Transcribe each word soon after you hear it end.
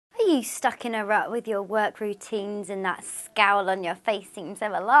you stuck in a rut with your work routines and that scowl on your face seems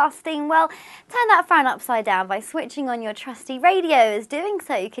everlasting? Well, turn that frown upside down by switching on your trusty radio, as doing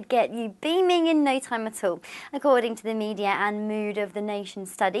so could get you beaming in no time at all. According to the Media and Mood of the Nation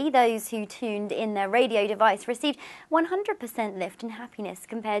study, those who tuned in their radio device received 100% lift in happiness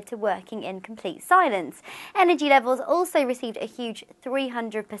compared to working in complete silence. Energy levels also received a huge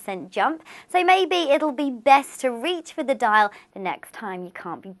 300% jump, so maybe it'll be best to reach for the dial the next time you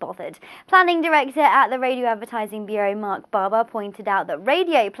can't be bothered. Planning Director at the Radio Advertising Bureau, Mark Barber, pointed out that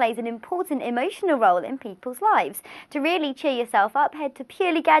radio plays an important emotional role in people's lives. To really cheer yourself up, head to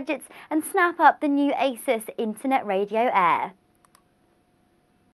Purely Gadgets and snap up the new Asus Internet Radio Air.